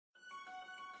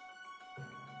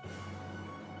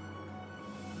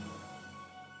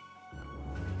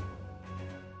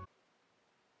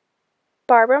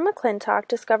Barbara McClintock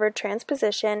discovered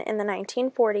transposition in the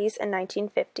 1940s and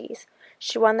 1950s.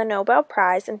 She won the Nobel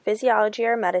Prize in Physiology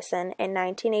or Medicine in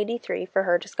 1983 for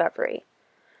her discovery.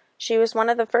 She was one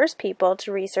of the first people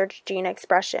to research gene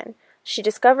expression. She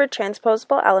discovered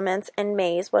transposable elements in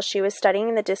maize while she was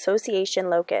studying the dissociation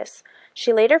locus.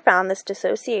 She later found this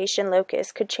dissociation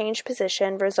locus could change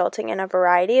position, resulting in a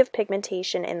variety of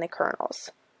pigmentation in the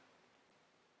kernels.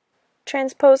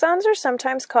 Transposons are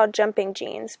sometimes called jumping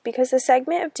genes because a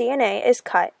segment of DNA is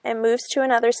cut and moves to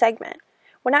another segment.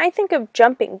 When I think of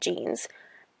jumping genes,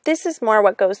 this is more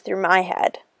what goes through my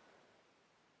head.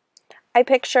 I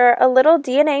picture a little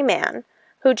DNA man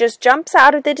who just jumps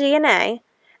out of the DNA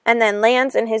and then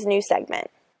lands in his new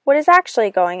segment. What is actually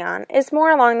going on is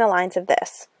more along the lines of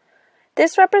this.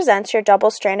 This represents your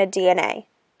double-stranded DNA.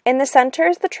 In the center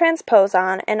is the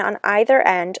transposon, and on either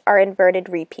end are inverted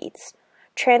repeats.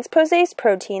 Transposase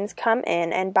proteins come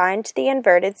in and bind to the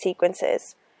inverted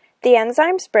sequences. The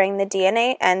enzymes bring the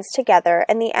DNA ends together,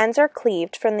 and the ends are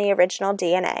cleaved from the original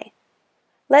DNA.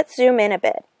 Let's zoom in a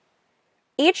bit.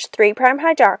 Each 3'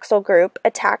 hydroxyl group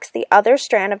attacks the other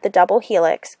strand of the double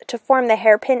helix to form the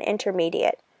hairpin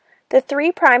intermediate. The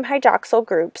 3' hydroxyl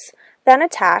groups then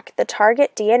attack the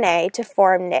target DNA to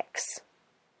form NICs.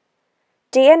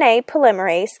 DNA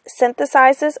polymerase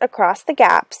synthesizes across the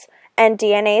gaps, and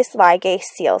DNase ligase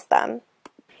seals them.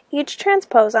 Each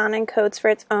transposon encodes for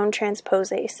its own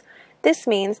transposase. This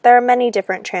means there are many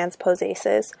different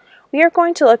transposases. We are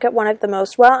going to look at one of the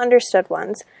most well-understood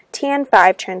ones,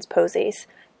 Tn5 Transposes.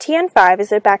 Tn5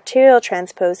 is a bacterial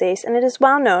transposase, and it is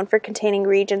well known for containing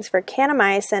regions for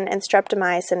kanamycin and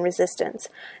streptomycin resistance.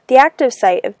 The active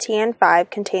site of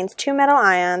Tn5 contains 2 metal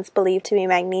ions believed to be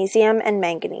magnesium and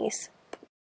manganese.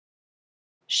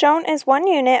 Shown is one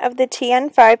unit of the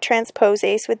Tn5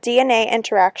 transposase with DNA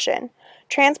interaction.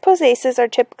 Transposases are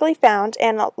typically found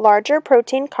in a larger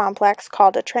protein complex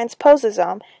called a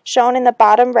transpososome, shown in the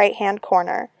bottom right-hand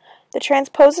corner. The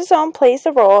transpososome plays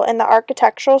a role in the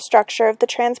architectural structure of the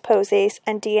transposase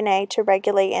and DNA to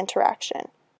regulate interaction.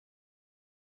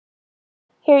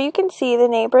 Here you can see the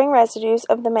neighboring residues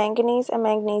of the manganese and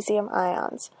magnesium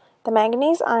ions. The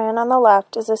manganese ion on the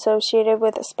left is associated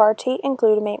with aspartate and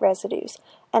glutamate residues,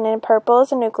 and in purple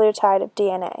is a nucleotide of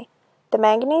DNA. The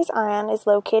manganese ion is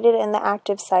located in the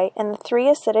active site, and the 3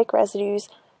 acidic residues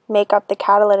make up the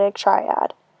catalytic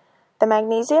triad. The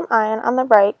magnesium ion on the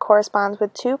right corresponds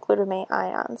with 2 glutamate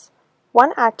ions.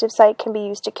 One active site can be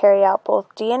used to carry out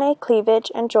both DNA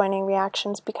cleavage and joining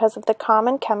reactions because of the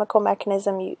common chemical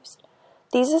mechanism used.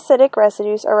 These acidic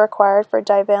residues are required for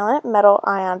divalent metal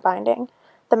ion binding.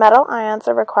 The metal ions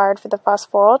are required for the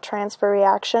phosphoryl transfer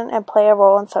reaction and play a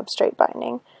role in substrate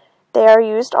binding. They are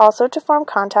used also to form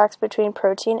contacts between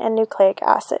protein and nucleic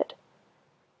acid.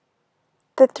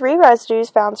 The 3 residues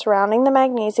found surrounding the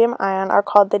magnesium ion are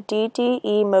called the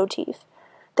DDE motif.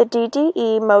 The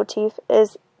DDE motif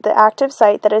is the active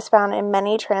site that is found in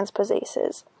many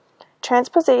transposases.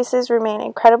 Transposases remain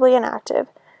incredibly inactive.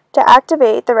 To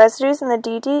activate, the residues in the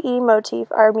DDE motif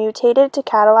are mutated to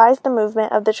catalyze the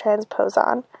movement of the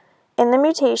transposon. In the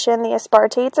mutation, the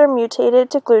aspartates are mutated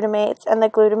to glutamates, and the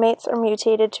glutamates are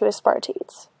mutated to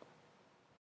aspartates.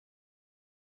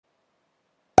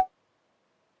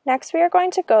 Next, we are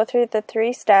going to go through the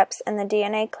 3 steps in the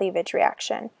DNA cleavage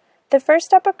reaction. The first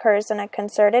step occurs in a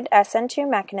concerted SN2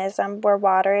 mechanism where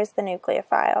water is the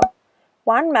nucleophile.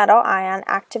 One metal ion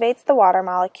activates the water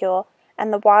molecule,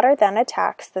 and the water then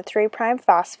attacks the 3'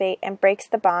 phosphate and breaks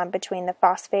the bond between the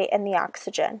phosphate and the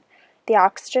oxygen. The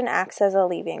oxygen acts as a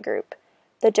leaving group.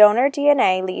 The donor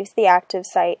DNA leaves the active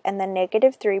site, and the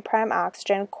negative 3'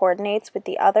 oxygen coordinates with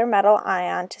the other metal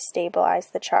ion to stabilize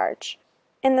the charge.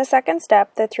 In the second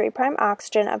step, the 3'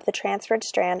 oxygen of the transferred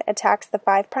strand attacks the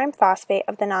 5' phosphate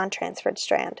of the non-transferred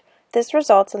strand. This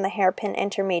results in the hairpin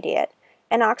intermediate.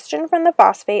 An oxygen from the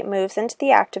phosphate moves into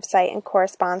the active site and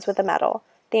corresponds with a metal.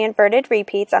 The inverted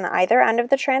repeats on either end of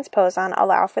the transposon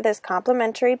allow for this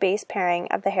complementary base pairing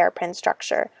of the hairpin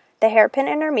structure. The hairpin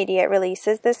intermediate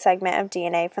releases this segment of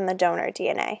DNA from the donor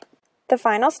DNA. The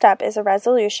final step is a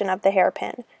resolution of the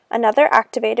hairpin. Another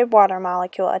activated water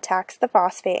molecule attacks the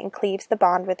phosphate and cleaves the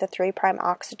bond with the 3'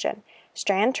 oxygen.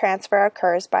 Strand transfer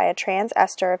occurs by a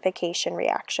trans-esterification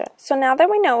reaction. So now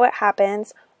that we know what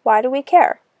happens, why do we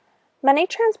care? Many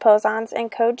transposons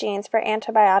encode genes for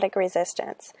antibiotic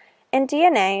resistance. In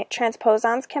DNA,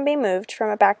 transposons can be moved from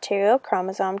a bacterial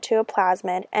chromosome to a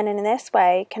plasmid, and in this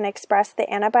way can express the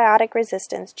antibiotic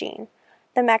resistance gene.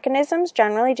 The mechanisms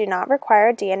generally do not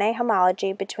require DNA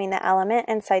homology between the element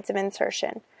and sites of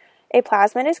insertion. A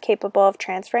plasmid is capable of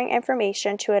transferring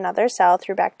information to another cell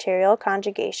through bacterial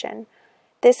conjugation.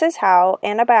 This is how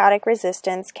antibiotic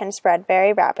resistance can spread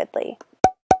very rapidly.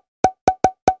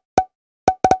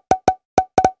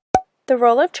 The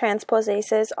role of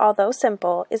transposases, although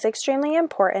simple, is extremely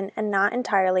important and not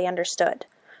entirely understood.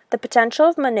 The potential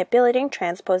of manipulating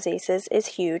transposases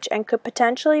is huge and could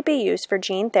potentially be used for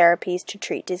gene therapies to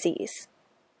treat disease.